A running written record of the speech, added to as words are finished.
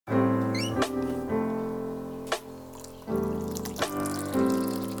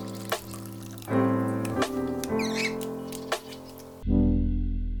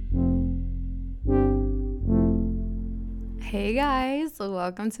Hey guys,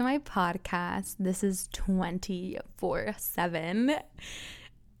 welcome to my podcast. This is 24/7.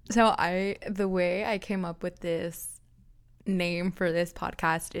 So the way I came up with this name for this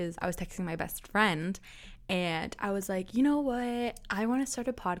podcast is I was texting my best friend and I was like, you know what? I want to start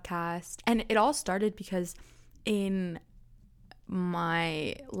a podcast. And it all started because in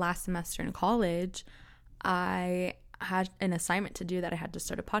my last semester in college, I had an assignment to do that I had to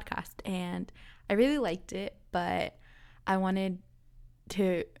start a podcast, and I really liked it, but I wanted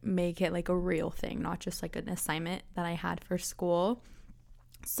to make it like a real thing, not just like an assignment that I had for school.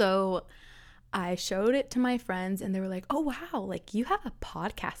 So I showed it to my friends and they were like, oh wow, like you have a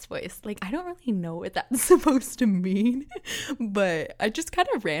podcast voice. Like I don't really know what that's supposed to mean, but I just kind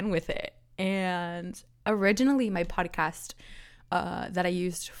of ran with it. And originally my podcast that I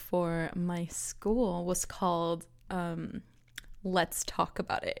used for my school was called Let's Talk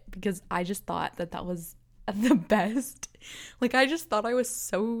About It, because I just thought that was the best. Like I just thought I was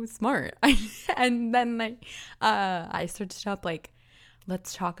so smart. And then I searched up like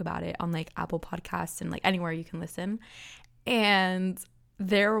Let's Talk About It on like Apple Podcasts and like anywhere you can listen, and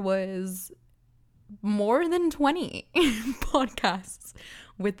there was more than 20 podcasts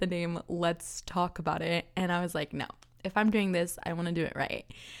with the name Let's Talk About It. And I was like, no, if I'm doing this, I want to do it right.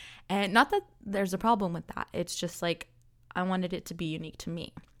 And not that there's a problem with that. It's just like I wanted it to be unique to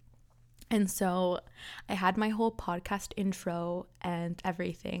me. And so I had my whole podcast intro and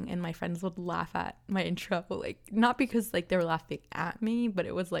everything, and my friends would laugh at my intro, like not because like they were laughing at me, but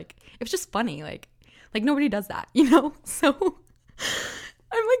it was just funny. Like nobody does that, you know? So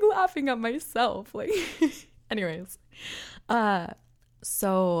I'm like laughing at myself. Like anyways.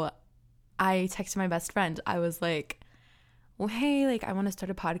 So I texted my best friend. I was like, well, hey, like I want to start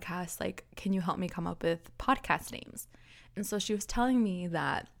a podcast. Like, can you help me come up with podcast names? And so she was telling me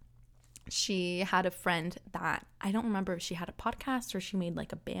that she had a friend that, I don't remember if she had a podcast or she made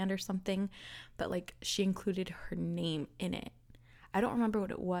like a band or something, but like she included her name in it. I don't remember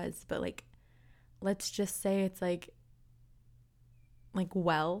what it was, but like let's just say it's like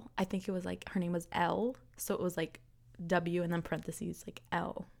well, I think it was like her name was L, so it was like W and then parentheses like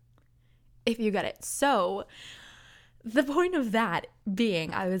L, if you get it. So the point of that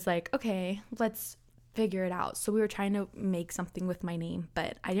being, I was like, okay, let's figure it out. So we were trying to make something with my name,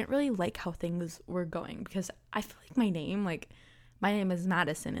 but I didn't really like how things were going, because I feel like my name is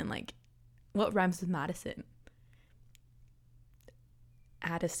Madison, and like what rhymes with Madison?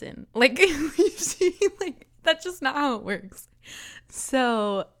 Addison. Like you see, like that's just not how it works.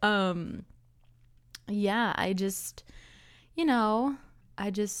 So yeah, I just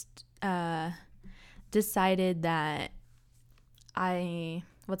decided that I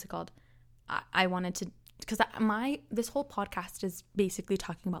wanted to, because this whole podcast is basically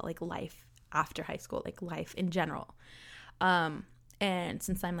talking about like life after high school, like life in general. And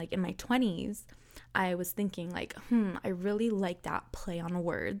since I'm like in my 20s, I was thinking like, I really like that play on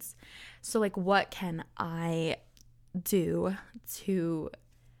words. So like, what can I do to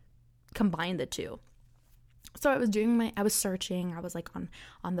combine the two? So I was searching, I was like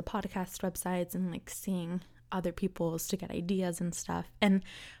on the podcast websites and like seeing other people's to get ideas and stuff. And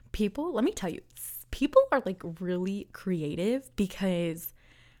let me tell you, people are like really creative, because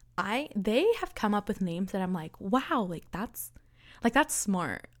they have come up with names that I'm like, wow, that's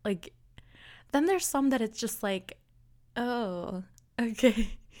smart. Like then there's some that it's just like, oh,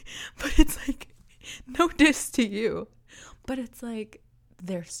 okay. But it's like, no diss to you, but it's like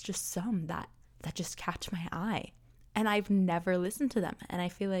there's just some that just catch my eye, and I've never listened to them. And I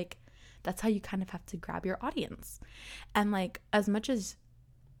feel like that's how you kind of have to grab your audience. And like, as much as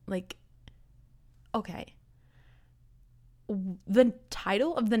like, okay, the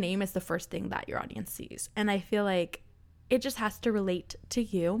title of the name is the first thing that your audience sees, and I feel like it just has to relate to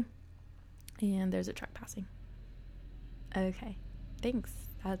you. And there's a truck passing. Okay, thanks,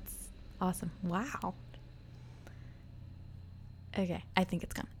 that's awesome. Wow. Okay, I think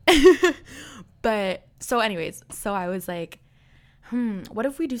it's gone. But so anyways, so I was like, what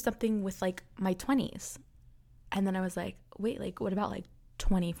if we do something with like my 20s? And then I was like, wait, like what about like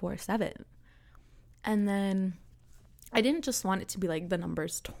 24/7? And then I didn't just want it to be like the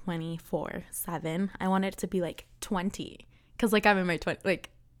numbers 24/7. I wanted it to be like 20, because like I'm in my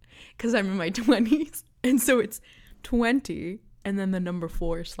 20s, and so it's 20 and then the number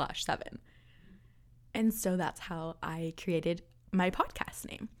 4/7. And so that's how I created my podcast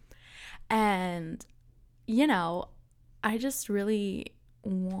name. And I just really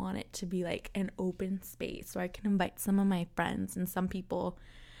want it to be like an open space where I can invite some of my friends and some people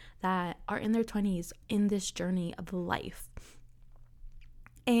that are in their 20s in this journey of life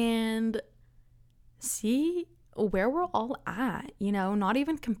and see where we're all at, you know, not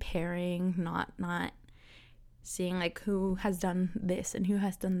even comparing, not seeing like who has done this and who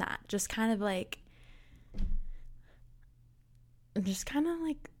has done that. Just kind of like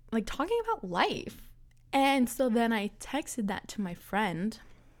talking about life. And so then I texted that to my friend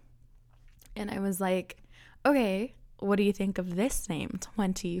and I was like, okay, what do you think of this name,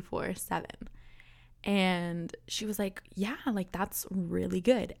 24/7? And she was like, yeah, like that's really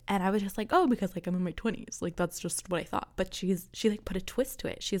good. And I was just like, oh, because like I'm in my 20s, like that's just what I thought. But she like put a twist to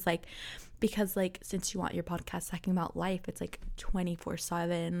it. She's like, because like since you want your podcast talking about life, it's like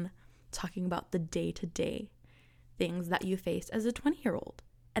 24/7 talking about the day-to-day things that you face as a 20-year-old.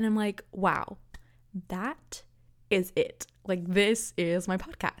 And I'm like, wow, that is it. Like this is my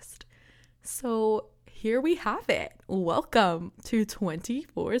podcast. So here we have it. Welcome to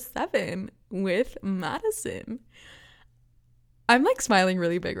 24/7 with Madison. I'm like smiling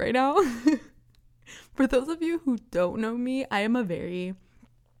really big right now. For those of you who don't know me, I am a very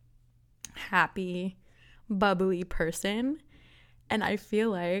happy, bubbly person. And I feel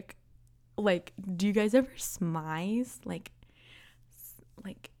like, do you guys ever smize? Like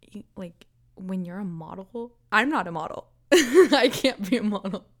when you're a model? I'm not a model. I can't be a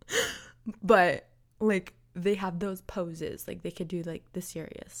model. But like they have those poses, like they could do like the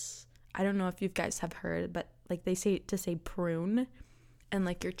serious. I don't know if you guys have heard, but like they say to say prune and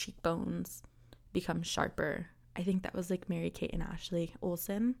like your cheekbones become sharper. I think that was like Mary-Kate and Ashley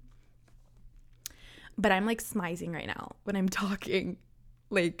Olsen. But I'm like smizing right now when I'm talking.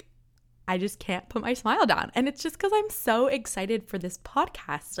 Like I just can't put my smile down. And it's just because I'm so excited for this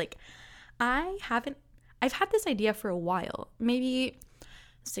podcast. Like I've had this idea for a while, maybe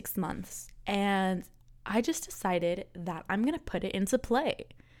 6 months, and I just decided that I'm gonna put it into play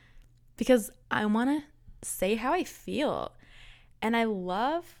because I want to say how I feel. And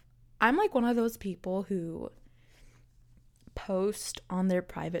I'm like one of those people who post on their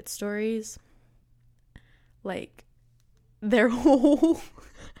private stories like their whole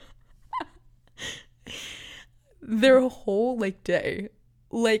like day.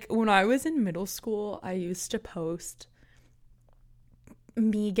 Like when I was in middle school, I used to post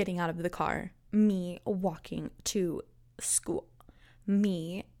me getting out of the car, me walking to school,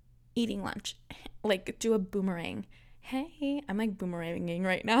 me eating lunch, like do a boomerang. Hey, I'm like boomeranging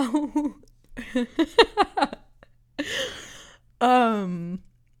right now.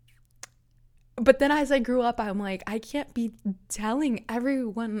 But then as I grew up, I'm like, I can't be telling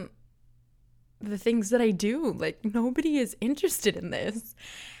everyone the things that I do. Like nobody is interested in this.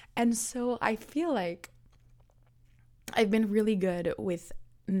 And so I feel like I've been really good with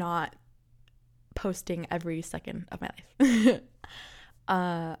not posting every second of my life.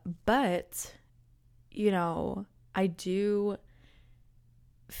 But, you know, I do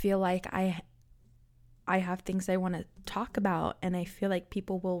feel like I have things I want to talk about and I feel like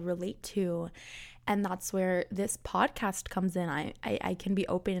people will relate to. And that's where this podcast comes in. I can be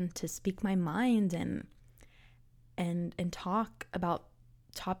open to speak my mind and talk about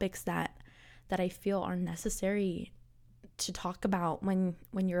topics that I feel are necessary to talk about when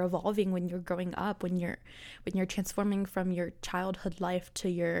you're evolving, when you're growing up, when you're transforming from your childhood life to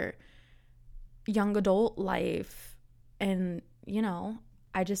your young adult life. And, you know,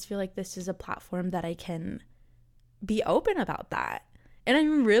 I just feel like this is a platform that I can be open about that. And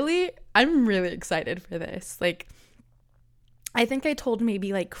I'm really excited for this. Like, I think I told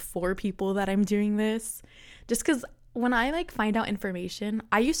maybe like 4 people that I'm doing this just because when I like find out information,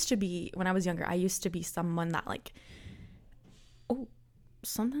 when I was younger, I used to be someone that like, oh,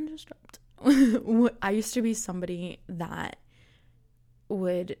 something just dropped. I used to be somebody that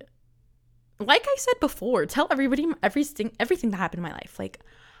would, like I said before, tell everybody everything that happened in my life. Like,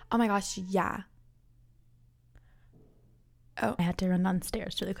 oh my gosh, yeah. Oh, I had to run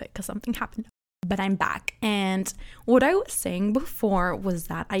downstairs really quick because something happened. But I'm back. And what I was saying before was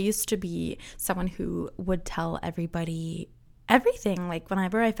that I used to be someone who would tell everybody everything. Like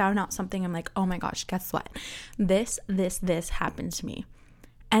whenever I found out something, I'm like, oh my gosh, guess what? This happened to me.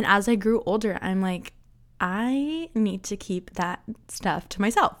 And as I grew older, I'm like, I need to keep that stuff to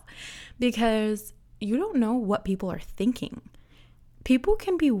myself because you don't know what people are thinking. People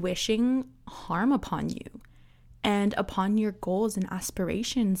can be wishing harm upon you and upon your goals and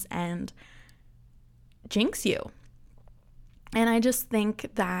aspirations and jinx you. And I just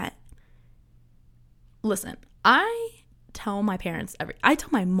think that, listen, I tell my parents I tell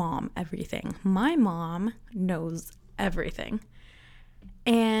my mom everything. My mom knows everything.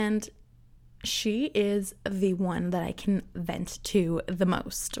 And she is the one that I can vent to the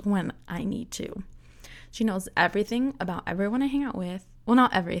most when I need to. She knows everything about everyone I hang out with. Well,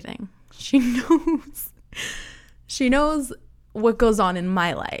 not everything. She knows she knows what goes on in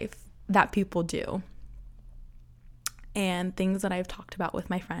my life that people do and things that I've talked about with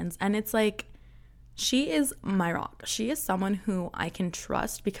my friends. And it's like, she is my rock. She is someone who I can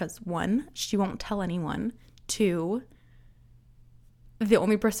trust because, one, she won't tell anyone. Two, the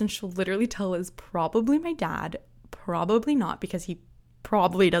only person she'll literally tell is probably my dad. Probably not, because he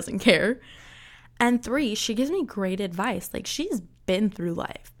probably doesn't care. And three, she gives me great advice. Like, she's been through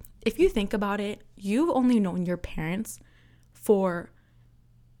life. If you think about it, you've only known your parents for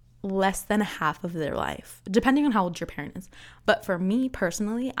less than half of their life, depending on how old your parent is. But for me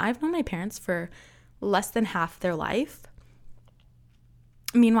personally, I've known my parents for less than half their life.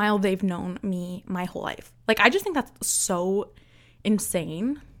 Meanwhile, they've known me my whole life. Like, I just think that's so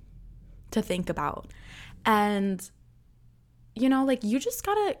insane to think about. And, you know, like, you just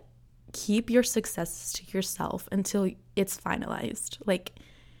gotta keep your successes to yourself until it's finalized. Like,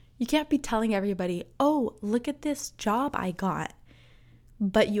 you can't be telling everybody, oh, look at this job I got,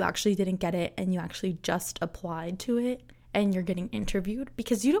 but you actually didn't get it and you actually just applied to it and you're getting interviewed,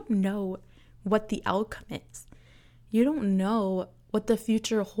 because you don't know what the outcome is. You don't know what the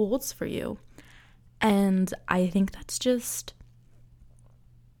future holds for you. And I think that's just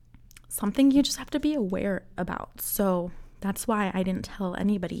something you just have to be aware about. So that's why I didn't tell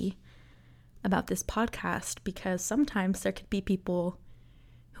anybody about this podcast, because sometimes there could be people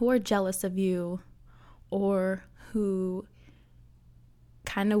who are jealous of you or who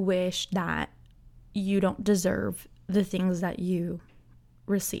kind of wish that you don't deserve the things that you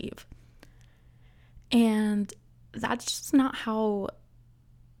receive. And that's just not how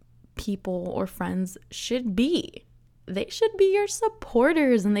people or friends should be. They should be your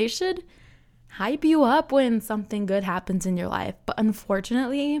supporters and they should hype you up when something good happens in your life. But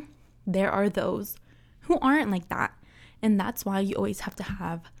unfortunately, there are those who aren't like that. And that's why you always have to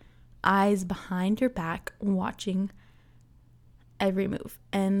have eyes behind your back watching every move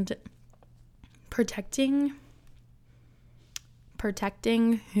and protecting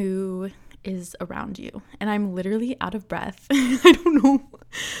who is around you. And I'm literally out of breath. I don't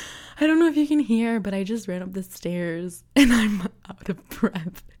know if you can hear, but I just ran up the stairs and I'm out of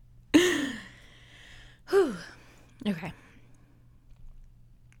breath. Okay.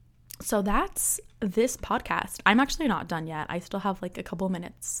 So that's this podcast. I'm actually not done yet. I still have like a couple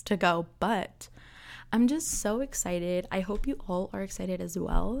minutes to go, but I'm just so excited. I hope you all are excited as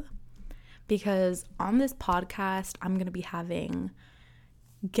well, because on this podcast, I'm going to be having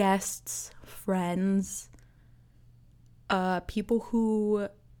guests, friends, people who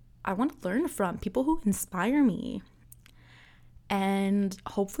I want to learn from, people who inspire me. And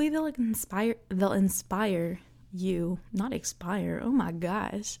hopefully they'll inspire you, not expire. Oh my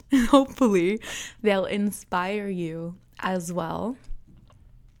gosh. Hopefully they'll inspire you as well.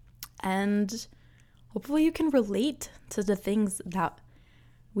 And hopefully you can relate to the things that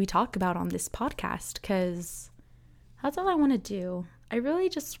we talk about on this podcast, because that's all I want to do. I really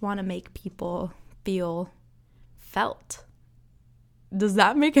just want to make people feel felt. Does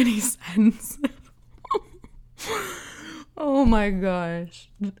that make any sense? Oh my gosh.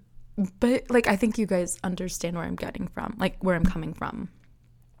 But like, I think you guys understand where I'm getting from, like where I'm coming from.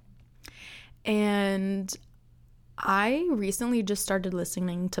 And I recently just started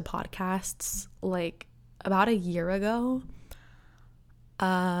listening to podcasts like about a year ago.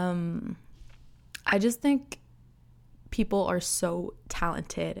 I just think people are so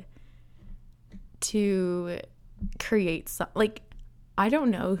talented to create some, like, I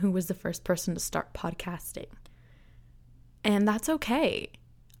don't know who was the first person to start podcasting. And that's okay.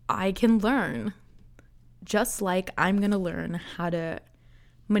 I can learn, just like I'm going to learn how to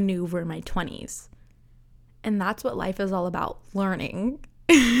maneuver my 20s. And that's what life is all about, learning.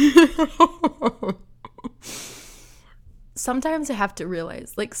 Sometimes I have to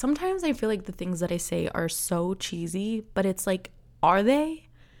realize, like, sometimes I feel like the things that I say are so cheesy, but it's like, are they?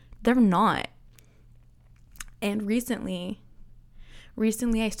 They're not. And recently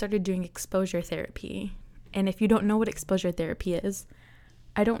I started doing exposure therapy. And if you don't know what exposure therapy is,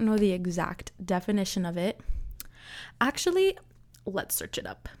 I don't know the exact definition of it. Actually, let's search it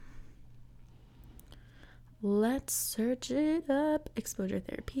up. Exposure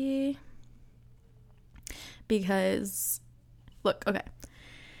therapy. Because, look, okay.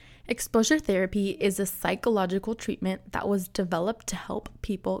 Exposure therapy is a psychological treatment that was developed to help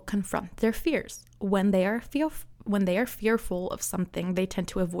people confront their fears. When they are fearful of something, they tend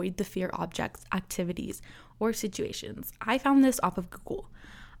to avoid the fear objects, activities, or situations. I found this off of Google.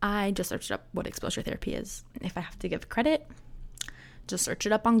 I just searched up what exposure therapy is. If I have to give credit, just search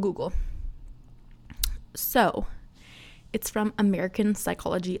it up on Google. So, it's from American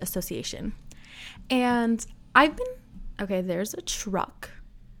Psychology Association. And Okay, there's a truck.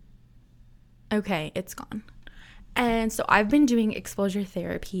 Okay, it's gone. And so I've been doing exposure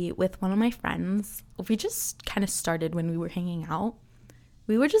therapy with one of my friends. We just kind of started when we were hanging out.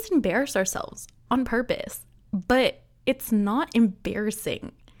 We would just embarrass ourselves on purpose, but it's not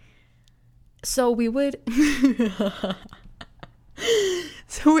embarrassing. So we would...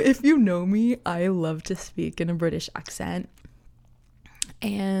 So if you know me, I love to speak in a British accent.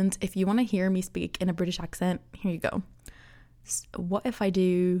 And if you want to hear me speak in a British accent, here you go. What if I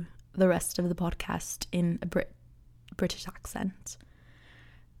do the rest of the podcast in a British accent?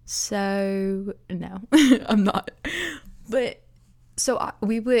 So no, I'm not. But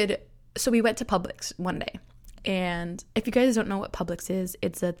we went to Publix one day. And if you guys don't know what Publix is,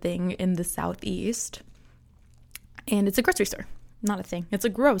 it's a thing in the Southeast. And it's a grocery store. Not a thing. It's a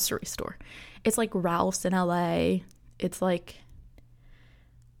grocery store. It's like Ralph's in LA. It's like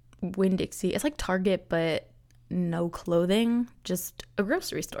Winn-Dixie. It's like Target, but no clothing. Just a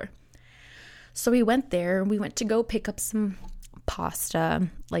grocery store. So we went there. We went to go pick up some pasta,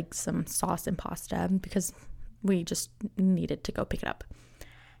 like some sauce and pasta, because we just needed to go pick it up.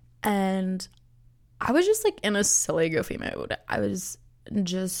 And I was just like in a silly, goofy mode. I was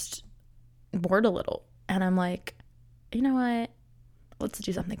just bored a little. And I'm like, you know what? Let's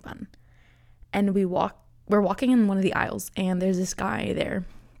do something fun. And we're walking in one of the aisles, and there's this guy there.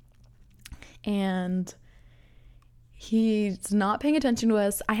 And he's not paying attention to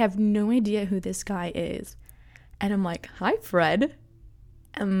us. I have no idea who this guy is. And I'm like, hi, Fred.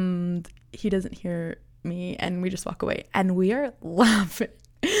 And he doesn't hear me, and we just walk away. And we are laughing.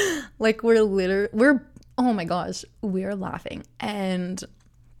 Like, oh my gosh, we're laughing. And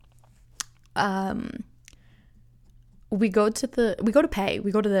we go to pay.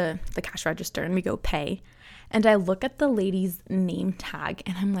 We go to the cash register, and we go pay. And I look at the lady's name tag,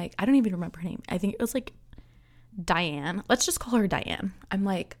 and I'm like, I don't even remember her name. I think it was like Diane. Let's just call her Diane. I'm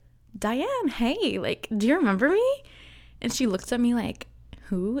like, Diane, hey, like, do you remember me? And she looks at me like,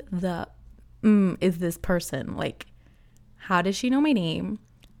 who the is this person? Like, how does she know my name?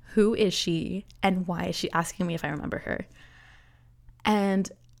 Who is she? And why is she asking me if I remember her? And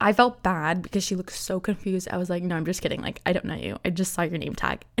I felt bad because she looked so confused. I was like, no, I'm just kidding. Like, I don't know you. I just saw your name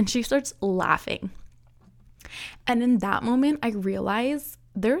tag. And she starts laughing. And in that moment, I realized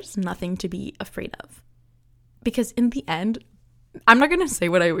there's nothing to be afraid of. Because in the end, I'm not going to say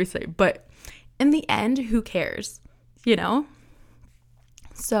what I always say, but in the end, who cares? You know?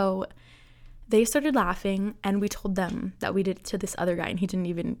 So they started laughing, and we told them that we did it to this other guy, and he didn't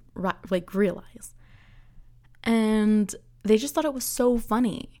even realize. And they just thought it was so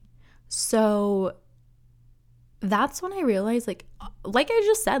funny. So that's when I realized, like I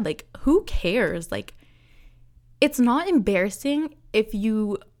just said, like, who cares? Like, it's not embarrassing if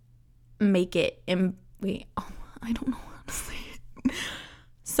you make it. I don't know how to say it.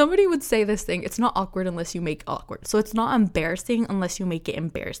 Somebody would say this thing, it's not awkward unless you make it awkward. So it's not embarrassing unless you make it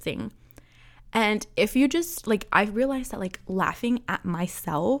embarrassing. And if you just, like, I realized that, like, laughing at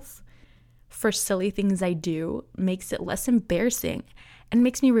myself for silly things I do makes it less embarrassing and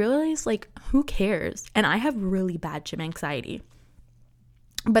makes me realize, like, who cares? And I have really bad gym anxiety.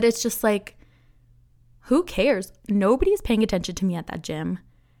 But it's just like, who cares? Nobody's paying attention to me at that gym.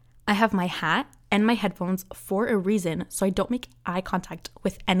 I have my hat and my headphones for a reason, so I don't make eye contact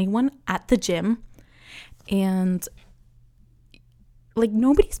with anyone at the gym. And, like,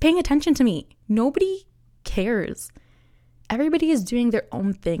 nobody's paying attention to me. Nobody cares. Everybody is doing their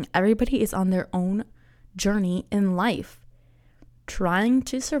own thing. Everybody is on their own journey in life, trying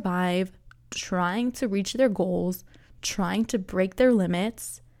to survive, trying to reach their goals, trying to break their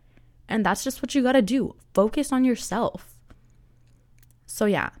limits. And that's just what you got to do. Focus on yourself. So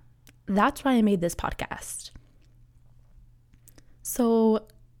yeah, that's why I made this podcast. So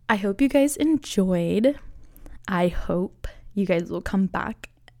I hope you guys enjoyed. I hope you guys will come back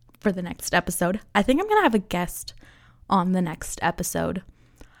for the next episode. I think I'm going to have a guest on the next episode.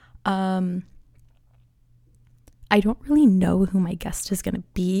 I don't really know who my guest is going to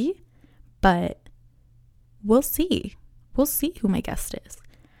be, but we'll see. We'll see who my guest is.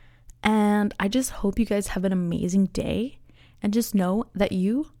 And I just hope you guys have an amazing day, and just know that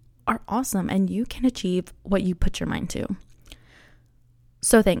you are awesome and you can achieve what you put your mind to.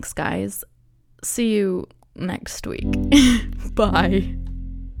 So thanks, guys. See you next week. Bye.